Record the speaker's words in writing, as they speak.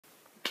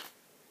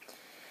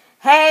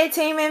Hey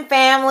team and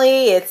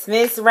family, it's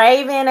Miss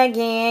Raven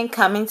again,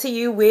 coming to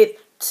you with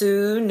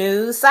 2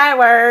 new sight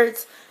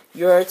words.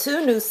 Your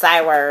 2 new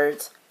sight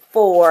words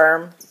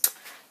for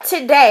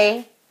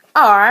today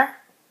are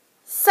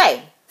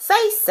say.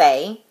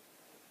 Say.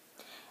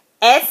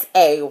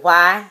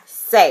 S-A-Y,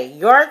 say.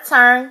 Your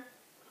turn.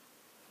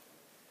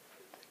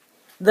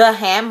 The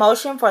hand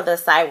motion for the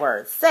sight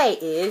word say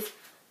is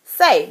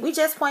say. We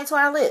just point to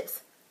our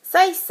lips.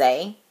 Say.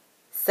 Say.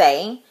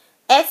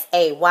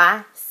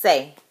 S-A-Y,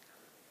 say.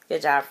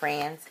 Good job,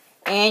 friends.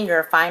 And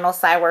your final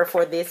sight word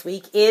for this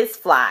week is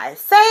fly.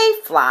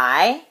 Say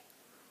fly.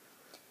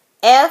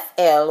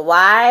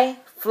 F-L-Y,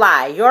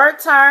 fly. Your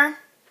turn.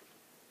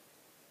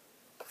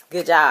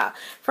 Good job.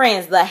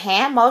 Friends, the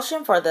hand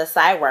motion for the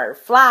sight word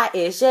fly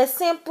is just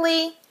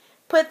simply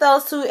put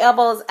those 2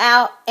 elbows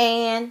out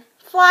and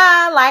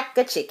fly like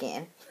a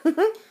chicken.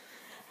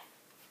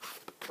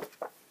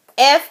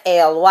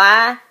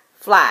 F-L-Y,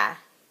 fly.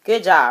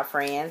 Good job,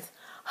 friends.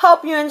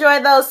 Hope you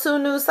enjoyed those 2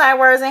 new sight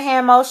words and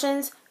hand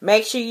motions.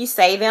 Make sure you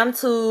say them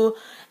to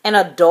an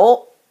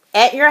adult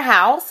at your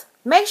house.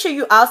 Make sure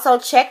you also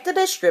check the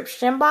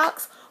description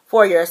box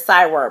for your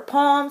sight word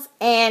poems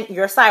and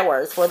your sight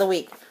words for the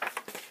week.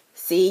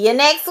 See you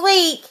next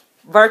week,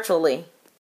 virtually.